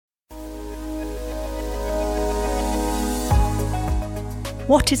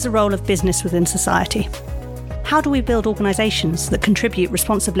What is the role of business within society? How do we build organisations that contribute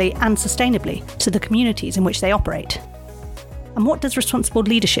responsibly and sustainably to the communities in which they operate? And what does responsible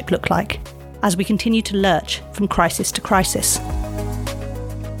leadership look like as we continue to lurch from crisis to crisis?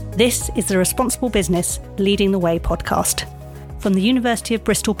 This is the Responsible Business Leading the Way podcast from the University of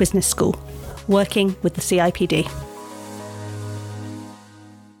Bristol Business School, working with the CIPD.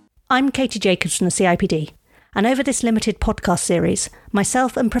 I'm Katie Jacobs from the CIPD, and over this limited podcast series,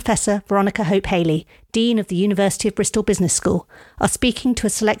 myself and Professor Veronica Hope-Haley, Dean of the University of Bristol Business School, are speaking to a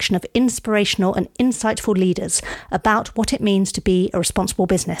selection of inspirational and insightful leaders about what it means to be a responsible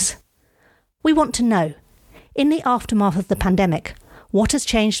business. We want to know, in the aftermath of the pandemic, what has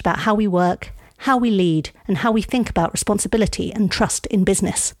changed about how we work, how we lead, and how we think about responsibility and trust in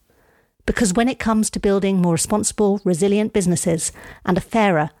business. Because when it comes to building more responsible, resilient businesses and a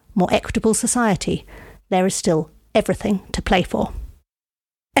fairer, more equitable society, there is still everything to play for.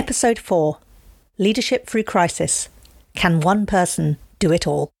 Episode 4. Leadership Through Crisis. Can one person do it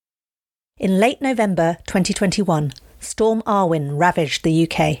all? In late November 2021, Storm Arwen ravaged the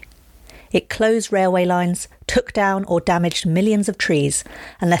UK. It closed railway lines, took down or damaged millions of trees,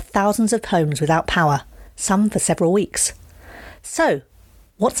 and left thousands of homes without power, some for several weeks. So,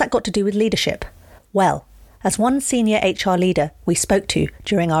 what's that got to do with leadership? Well, as one senior HR leader we spoke to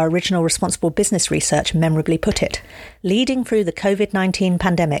during our original Responsible Business research memorably put it, leading through the COVID-19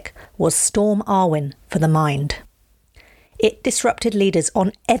 pandemic was Storm Arwen for the mind. It disrupted leaders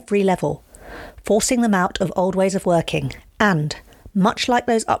on every level, forcing them out of old ways of working and, much like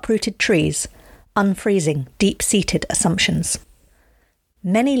those uprooted trees, unfreezing deep-seated assumptions.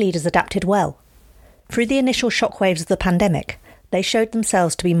 Many leaders adapted well. Through the initial shockwaves of the pandemic, they showed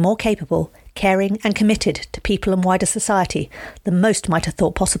themselves to be more capable, caring and committed to people and wider society than most might have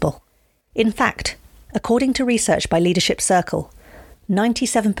thought possible. In fact, according to research by Leadership Circle,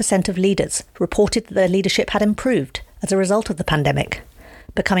 97% of leaders reported that their leadership had improved as a result of the pandemic,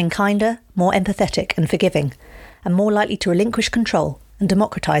 becoming kinder, more empathetic and forgiving, and more likely to relinquish control and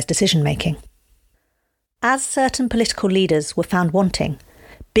democratise decision-making. As certain political leaders were found wanting,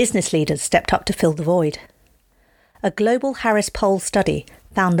 business leaders stepped up to fill the void. A global Harris Poll study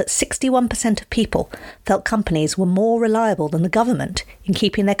found that 61% of people felt companies were more reliable than the government in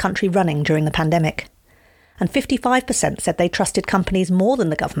keeping their country running during the pandemic. And 55% said they trusted companies more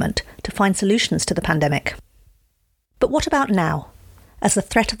than the government to find solutions to the pandemic. But what about now, as the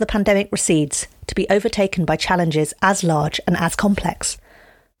threat of the pandemic recedes to be overtaken by challenges as large and as complex,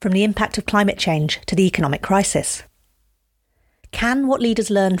 from the impact of climate change to the economic crisis? Can what leaders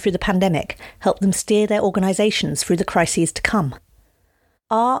learned through the pandemic help them steer their organisations through the crises to come?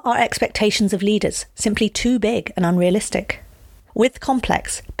 Are our expectations of leaders simply too big and unrealistic? With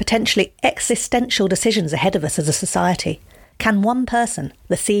complex, potentially existential decisions ahead of us as a society, can one person,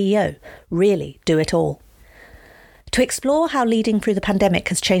 the CEO, really do it all? To explore how leading through the pandemic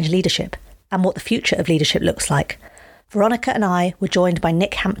has changed leadership and what the future of leadership looks like, Veronica and I were joined by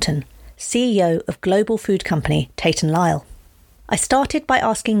Nick Hampton, CEO of global food company Tate & Lyle. I started by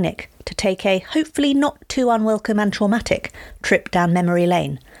asking Nick to take a hopefully not too unwelcome and traumatic trip down memory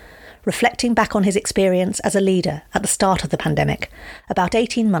lane, reflecting back on his experience as a leader at the start of the pandemic, about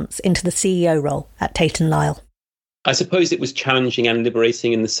 18 months into the CEO role at Tate & Lyle. I suppose it was challenging and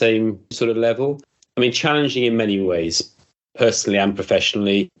liberating in the same sort of level. I mean, challenging in many ways, personally and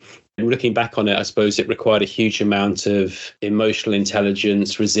professionally. Looking back on it, I suppose it required a huge amount of emotional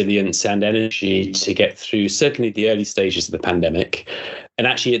intelligence, resilience and energy to get through certainly the early stages of the pandemic. And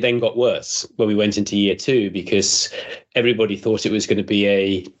actually, it then got worse when we went into year 2, because everybody thought it was going to be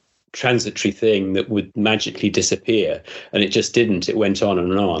a transitory thing that would magically disappear. And it just didn't. It went on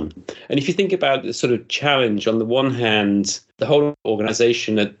and on. And if you think about the sort of challenge, on the one hand, the whole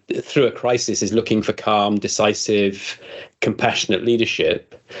organisation through a crisis is looking for calm, decisive, compassionate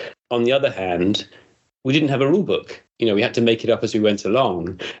leadership. On the other hand, we didn't have a rule book. We had to make it up as we went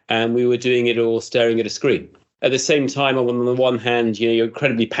along, and we were doing it all staring at a screen. At the same time, on the one hand, you're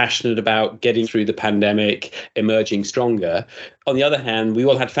incredibly passionate about getting through the pandemic, emerging stronger. On the other hand, we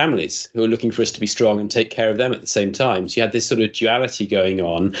all had families who were looking for us to be strong and take care of them at the same time. So you had this sort of duality going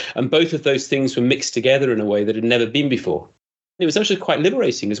on, and both of those things were mixed together in a way that had never been before. It was actually quite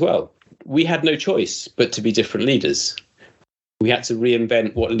liberating as well. We had no choice but to be different leaders. We had to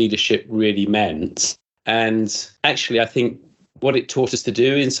reinvent what leadership really meant. And actually, I think what it taught us to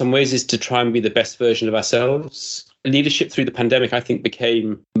do in some ways is to try and be the best version of ourselves. Leadership through the pandemic, I think,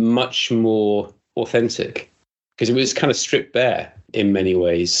 became much more authentic because it was kind of stripped bare in many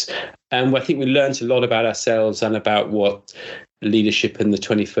ways. And I think we learned a lot about ourselves and about what leadership in the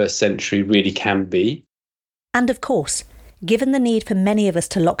 21st century really can be. And of course, Given the need for many of us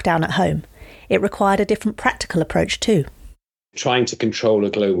to lock down at home, it required a different practical approach too. Trying to control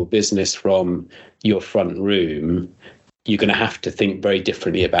a global business from your front room, you're going to have to think very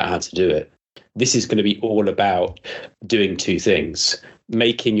differently about how to do it. This is going to be all about doing two things: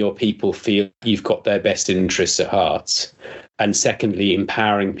 making your people feel you've got their best interests at heart, and secondly,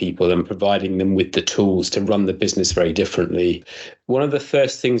 empowering people and providing them with the tools to run the business very differently. One of the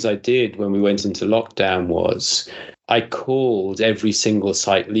first things I did when we went into lockdown was I called every single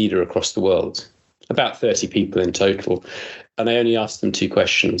site leader across the world, about 30 people in total, and I only asked them two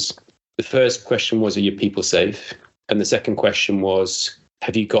questions. The first question was, are your people safe? And the second question was,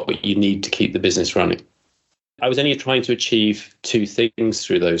 have you got what you need to keep the business running? I was only trying to achieve two things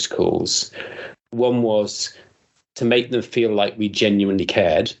through those calls. One was to make them feel like we genuinely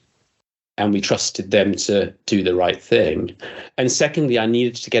cared and we trusted them to do the right thing. And secondly, I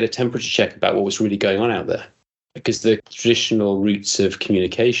needed to get a temperature check about what was really going on out there, because the traditional routes of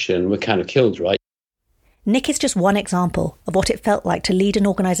communication were kind of killed, right? Nick is just one example of what it felt like to lead an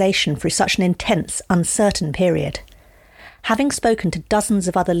organisation through such an intense, uncertain period. Having spoken to dozens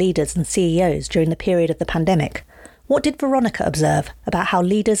of other leaders and CEOs during the period of the pandemic, what did Veronica observe about how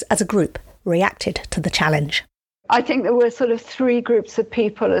leaders as a group reacted to the challenge? I think there were sort of three groups of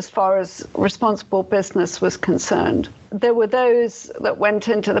people as far as responsible business was concerned. There were those that went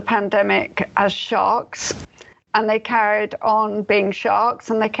into the pandemic as sharks, and they carried on being sharks,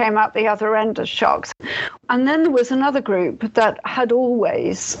 and they came out the other end as sharks. And then there was another group that had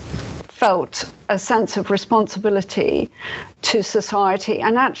always felt a sense of responsibility to society.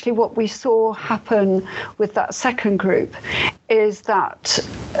 And actually what we saw happen with that second group is that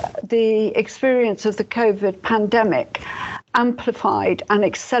the experience of the COVID pandemic amplified and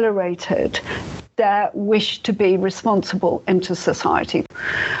accelerated their wish to be responsible into society.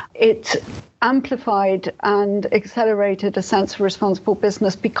 It amplified and accelerated a sense of responsible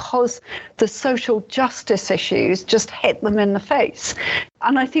business because the social justice issues just hit them in the face.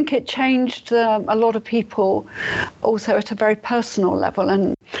 And I think it changed a lot of people also at a very personal level.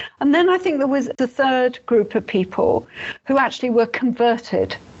 And then I think there was the third group of people who actually were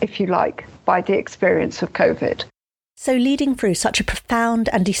converted, if you like, by the experience of COVID. So leading through such a profound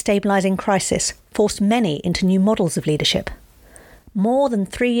and destabilising crisis forced many into new models of leadership. More than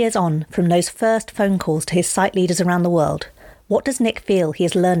 3 years on from those first phone calls to his site leaders around the world, what does Nick feel he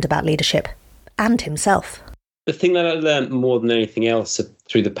has learned about leadership and himself? The thing that I learned more than anything else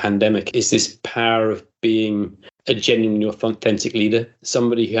through the pandemic is this power of being a genuinely authentic leader,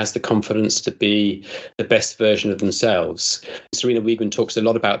 somebody who has the confidence to be the best version of themselves. Sarina Wiegman talks a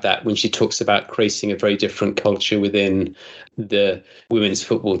lot about that when she talks about creating a very different culture within the women's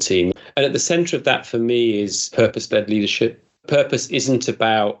football team. And at the centre of that for me is purpose-led leadership. Purpose isn't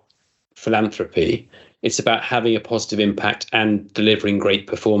about philanthropy. It's about having a positive impact and delivering great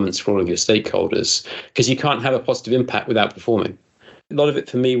performance for all of your stakeholders, because you can't have a positive impact without performing. A lot of it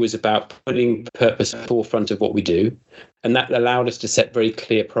for me was about putting purpose at the forefront of what we do. And that allowed us to set very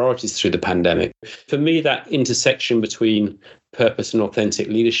clear priorities through the pandemic. For me, that intersection between purpose and authentic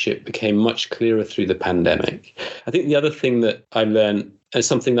leadership became much clearer through the pandemic. I think the other thing that I learned, and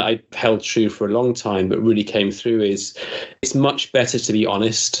something that I held true for a long time, but really came through, is it's much better to be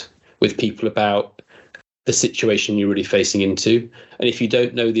honest with people about the situation you're really facing into. And if you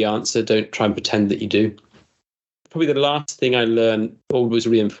don't know the answer, don't try and pretend that you do. Probably the last thing I learned, or was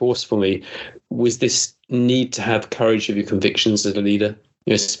reinforced for me, was this need to have courage of your convictions as a leader.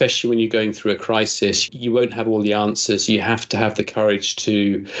 You know, especially when you're going through a crisis, you won't have all the answers. You have to have the courage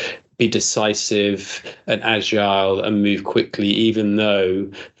to be decisive and agile and move quickly, even though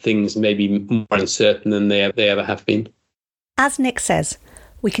things may be more uncertain than they ever have been. As Nick says,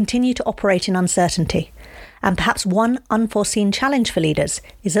 we continue to operate in uncertainty. And perhaps one unforeseen challenge for leaders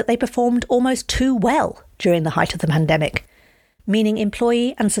is that they performed almost too well during the height of the pandemic, meaning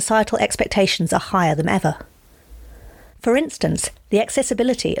employee and societal expectations are higher than ever. For instance, the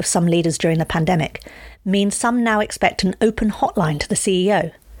accessibility of some leaders during the pandemic means some now expect an open hotline to the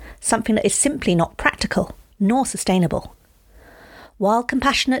CEO, something that is simply not practical nor sustainable. While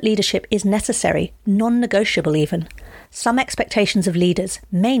compassionate leadership is necessary, non-negotiable even, some expectations of leaders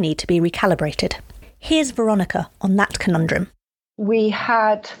may need to be recalibrated. Here's Veronica on that conundrum. We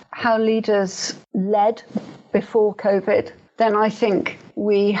had how leaders led before COVID. Then I think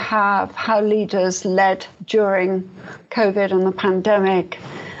we have how leaders led during COVID and the pandemic.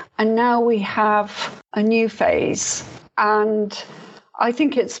 And now we have a new phase. And I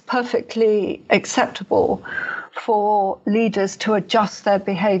think it's perfectly acceptable for leaders to adjust their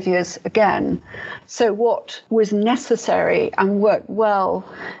behaviours again. So what was necessary and worked well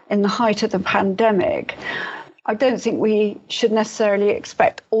in the height of the pandemic I don't think we should necessarily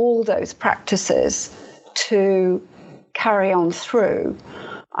expect all those practices to carry on through.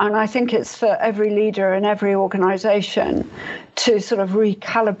 And I think it's for every leader in every organisation to sort of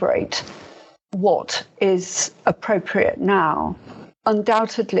recalibrate what is appropriate now.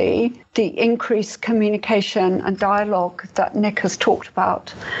 Undoubtedly, the increased communication and dialogue that Nick has talked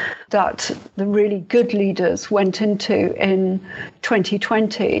about, that the really good leaders went into in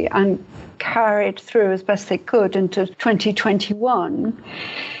 2020 and carried through as best they could into 2021,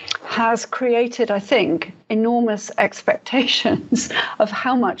 has created, I think, enormous expectations of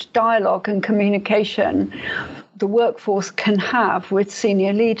how much dialogue and communication the workforce can have with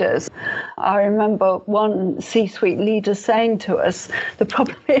senior leaders. I remember one C-suite leader saying to us, the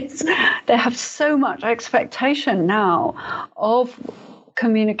problem is they have so much expectation now of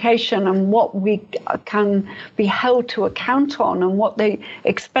communication and what we can be held to account on and what they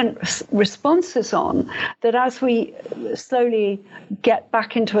expect responses on, that as we slowly get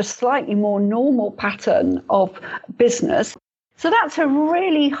back into a slightly more normal pattern of business. So that's a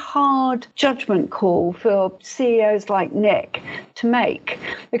really hard judgment call for CEOs like Nick to make,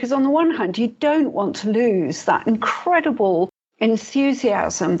 because on the one hand, you don't want to lose that incredible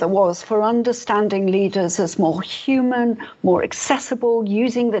enthusiasm there was for understanding leaders as more human, more accessible,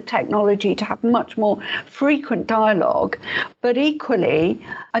 using the technology to have much more frequent dialogue. But equally,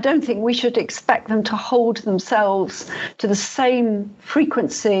 I don't think we should expect them to hold themselves to the same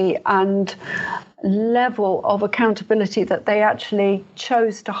frequency and level of accountability that they actually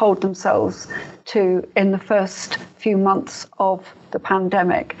chose to hold themselves to in the first few months of the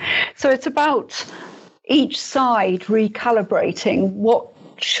pandemic. So it's about each side recalibrating what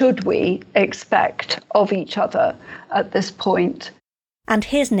should we expect of each other at this point. And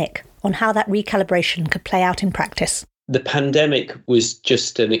here's Nick on how that recalibration could play out in practice. The pandemic was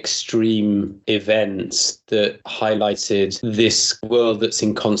just an extreme event that highlighted this world that's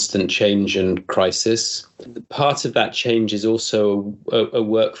in constant change and crisis. Part of that change is also a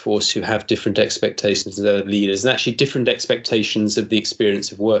workforce who have different expectations of their leaders, and actually different expectations of the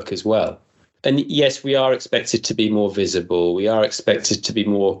experience of work as well. And yes, we are expected to be more visible. We are expected to be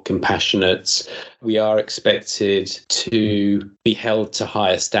more compassionate. We are expected to be held to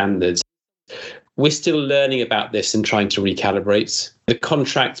higher standards. We're still learning about this and trying to recalibrate. The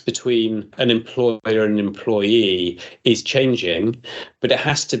contract between an employer and an employee is changing, but it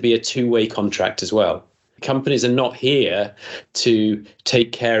has to be a two-way contract as well. Companies are not here to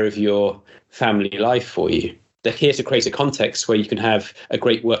take care of your family life for you. They're here to create a context where you can have a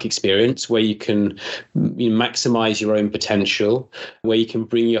great work experience, where you can maximize your own potential, where you can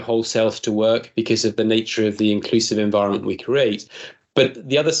bring your whole self to work because of the nature of the inclusive environment we create. But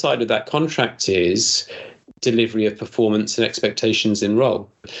the other side of that contract is delivery of performance and expectations in role.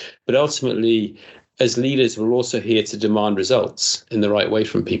 But ultimately, as leaders, we're also here to demand results in the right way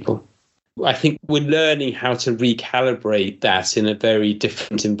from people. I think we're learning how to recalibrate that in a very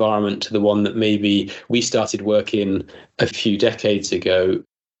different environment to the one that maybe we started work in a few decades ago.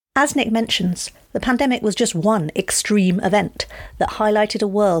 As Nick mentions, the pandemic was just one extreme event that highlighted a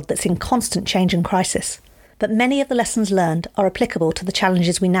world that's in constant change and crisis. But many of the lessons learned are applicable to the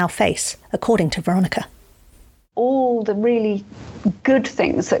challenges we now face, according to Veronica. All the really good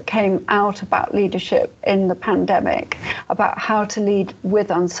things that came out about leadership in the pandemic, about how to lead with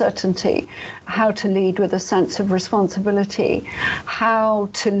uncertainty, how to lead with a sense of responsibility, how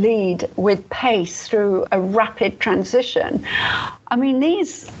to lead with pace through a rapid transition. I mean,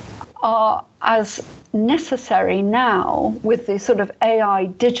 these are as necessary now with the sort of AI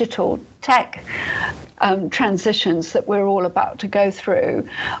digital tech transitions that we're all about to go through,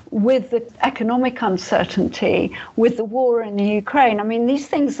 with the economic uncertainty, with the war in the Ukraine. I mean, these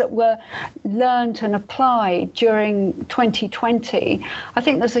things that were learned and applied during 2020, I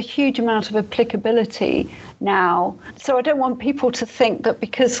think there's a huge amount of applicability now. So I don't want people to think that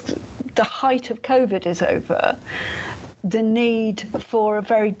because the height of COVID is over, the need for a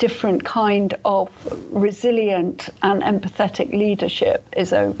very different kind of resilient and empathetic leadership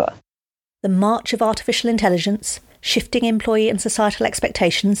is over. The march of artificial intelligence, shifting employee and societal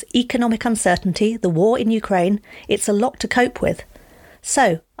expectations, economic uncertainty, the war in Ukraine, it's a lot to cope with.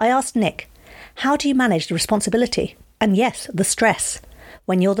 So I asked Nick, how do you manage the responsibility, and yes, the stress,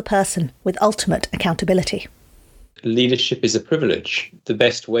 when you're the person with ultimate accountability? Leadership is a privilege. The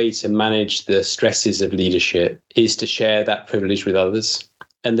best way to manage the stresses of leadership is to share that privilege with others.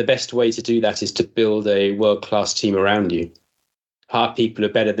 And the best way to do that is to build a world-class team around you. Hire people who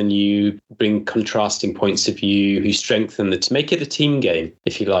are better than you, bring contrasting points of view, who strengthen to make it a team game,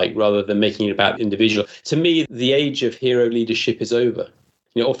 if you like, rather than making it about individual. To me, the age of hero leadership is over.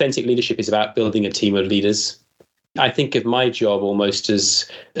 Authentic leadership is about building a team of leaders. I think of my job almost as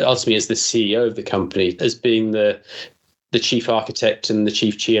ultimately as the CEO of the company, as being the chief architect and the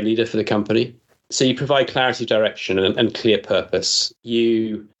chief cheerleader for the company. So you provide clarity, direction, and clear purpose.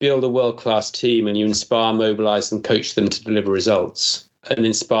 You build a world-class team and you inspire, mobilize, and coach them to deliver results and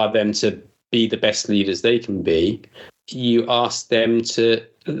inspire them to be the best leaders they can be. You ask them to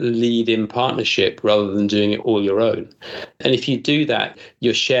lead in partnership rather than doing it all your own. And if you do that,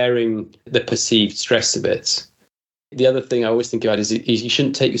 you're sharing the perceived stress of it. The other thing I always think about is you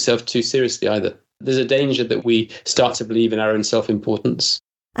shouldn't take yourself too seriously either. There's a danger that we start to believe in our own self-importance.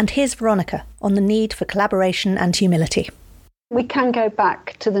 And here's Veronica on the need for collaboration and humility. We can go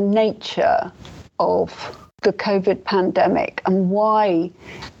back to the nature of the COVID pandemic and why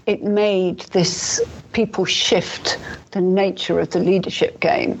it made this people shift the nature of the leadership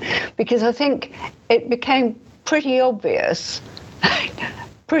game. Because I think it became pretty obvious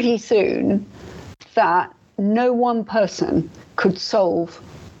pretty soon that no one person could solve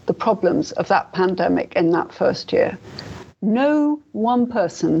the problems of that pandemic in that first year. No one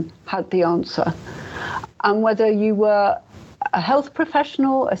person had the answer. And whether you were a health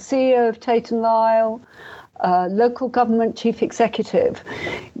professional, a CEO of Tate & Lyle, a local government chief executive,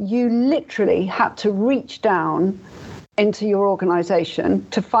 you literally had to reach down into your organization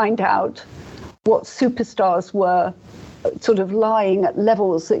to find out what superstars were sort of lying at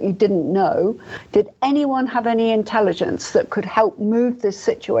levels that you didn't know. Did anyone have any intelligence that could help move this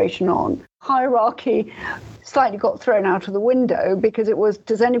situation on? Hierarchy slightly got thrown out of the window because it was,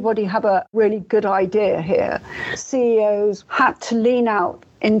 does anybody have a really good idea here? CEOs had to lean out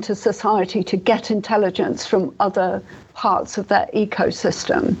into society to get intelligence from other parts of their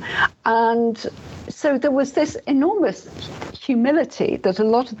ecosystem. And so there was this enormous humility that a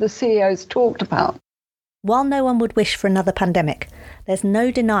lot of the CEOs talked about. While no one would wish for another pandemic, there's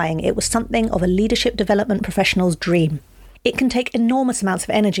no denying it was something of a leadership development professional's dream. It can take enormous amounts of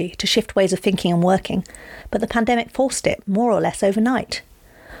energy to shift ways of thinking and working, but the pandemic forced it more or less overnight.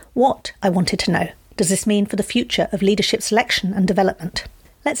 What, I wanted to know, does this mean for the future of leadership selection and development?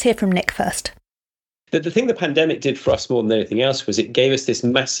 Let's hear from Nick first. The thing the pandemic did for us more than anything else was it gave us this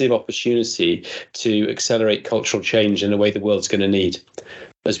massive opportunity to accelerate cultural change in a way the world's going to need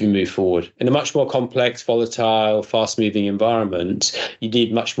as we move forward. In a much more complex, volatile, fast-moving environment, you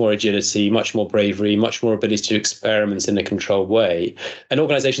need much more agility, much more bravery, much more ability to experiment in a controlled way. And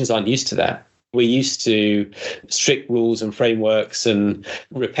organizations aren't used to that. We're used to strict rules and frameworks and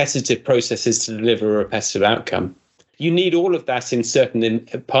repetitive processes to deliver a repetitive outcome. You need all of that in certain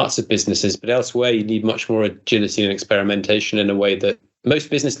parts of businesses, but elsewhere you need much more agility and experimentation in a way that most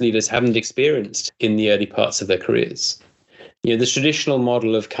business leaders haven't experienced in the early parts of their careers. You know, the traditional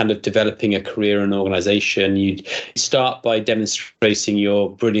model of kind of developing a career in an organization, you'd start by demonstrating your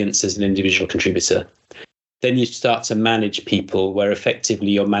brilliance as an individual contributor. Then you start to manage people where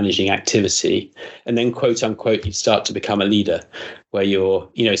effectively you're managing activity. And then, quote unquote, you start to become a leader where you're,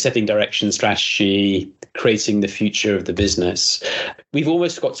 setting direction, strategy, creating the future of the business. We've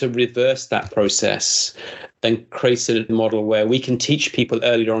almost got to reverse that process and create a model where we can teach people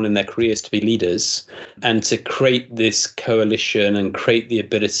earlier on in their careers to be leaders and to create this coalition and create the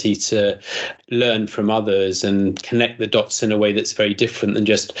ability to learn from others and connect the dots in a way that's very different than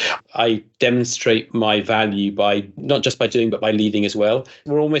just I demonstrate my value by not just by doing, but by leading as well.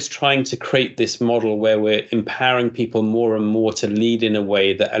 We're almost trying to create this model where we're empowering people more and more to lead in a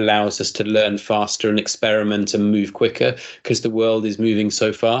way that allows us to learn faster and experiment and move quicker because the world is moving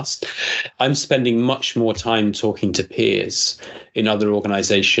so fast. I'm spending much more time talking to peers in other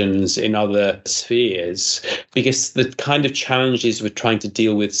organizations, in other spheres, because the kind of challenges we're trying to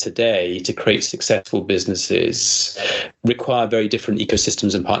deal with today to create successful businesses require very different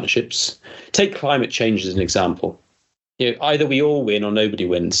ecosystems and partnerships. Take climate change as an example. Either we all win or nobody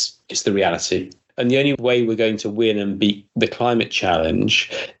wins. It's the reality. And the only way we're going to win and beat the climate challenge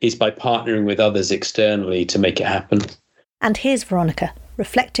is by partnering with others externally to make it happen. And here's Veronica,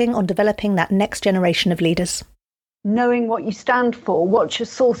 reflecting on developing that next generation of leaders. Knowing what you stand for, what's your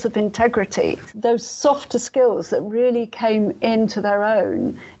source of integrity, those softer skills that really came into their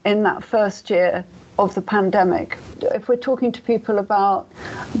own in that first year of the pandemic. If we're talking to people about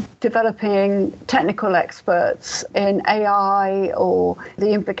developing technical experts in AI or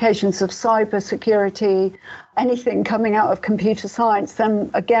the implications of cybersecurity, anything coming out of computer science,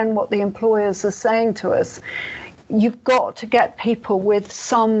 then again, what the employers are saying to us, you've got to get people with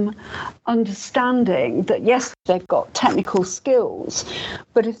some understanding that, yes, they've got technical skills,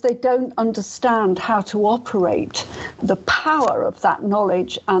 but if they don't understand how to operate the power of that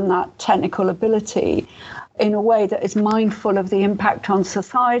knowledge and that technical ability, in a way that is mindful of the impact on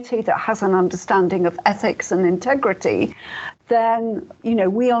society, that has an understanding of ethics and integrity, then,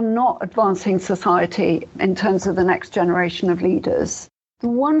 we are not advancing society in terms of the next generation of leaders. The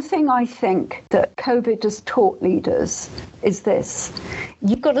one thing I think that COVID has taught leaders is this: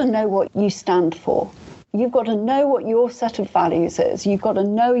 you've got to know what you stand for. You've got to know what your set of values is. You've got to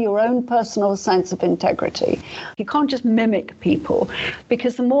know your own personal sense of integrity. You can't just mimic people,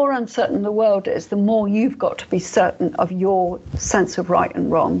 because the more uncertain the world is, the more you've got to be certain of your sense of right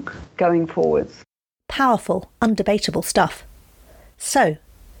and wrong going forwards. Powerful, undebatable stuff. So,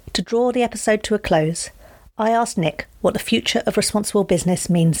 to draw the episode to a close, I asked Nick what the future of responsible business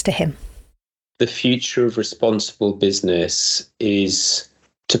means to him. The future of responsible business is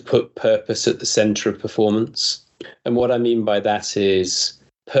to put purpose at the centre of performance. And what I mean by that is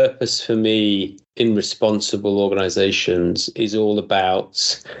purpose for me in responsible organisations is all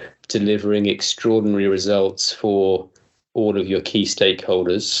about delivering extraordinary results for all of your key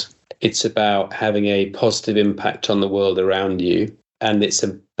stakeholders. It's about having a positive impact on the world around you. And it's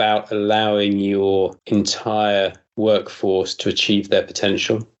about allowing your entire workforce to achieve their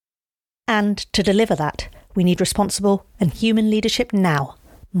potential. And to deliver that, we need responsible and human leadership now,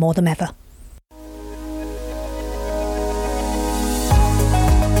 more than ever.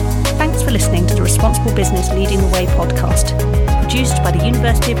 Thanks for listening to the Responsible Business Leading the Way podcast, produced by the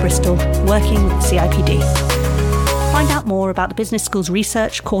University of Bristol, working with the CIPD. Find out more about the business school's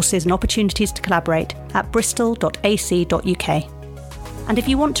research, courses and opportunities to collaborate at bristol.ac.uk. And if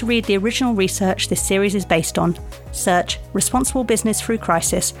you want to read the original research this series is based on, search Responsible Business Through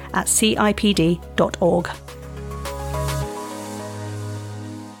Crisis at cipd.org.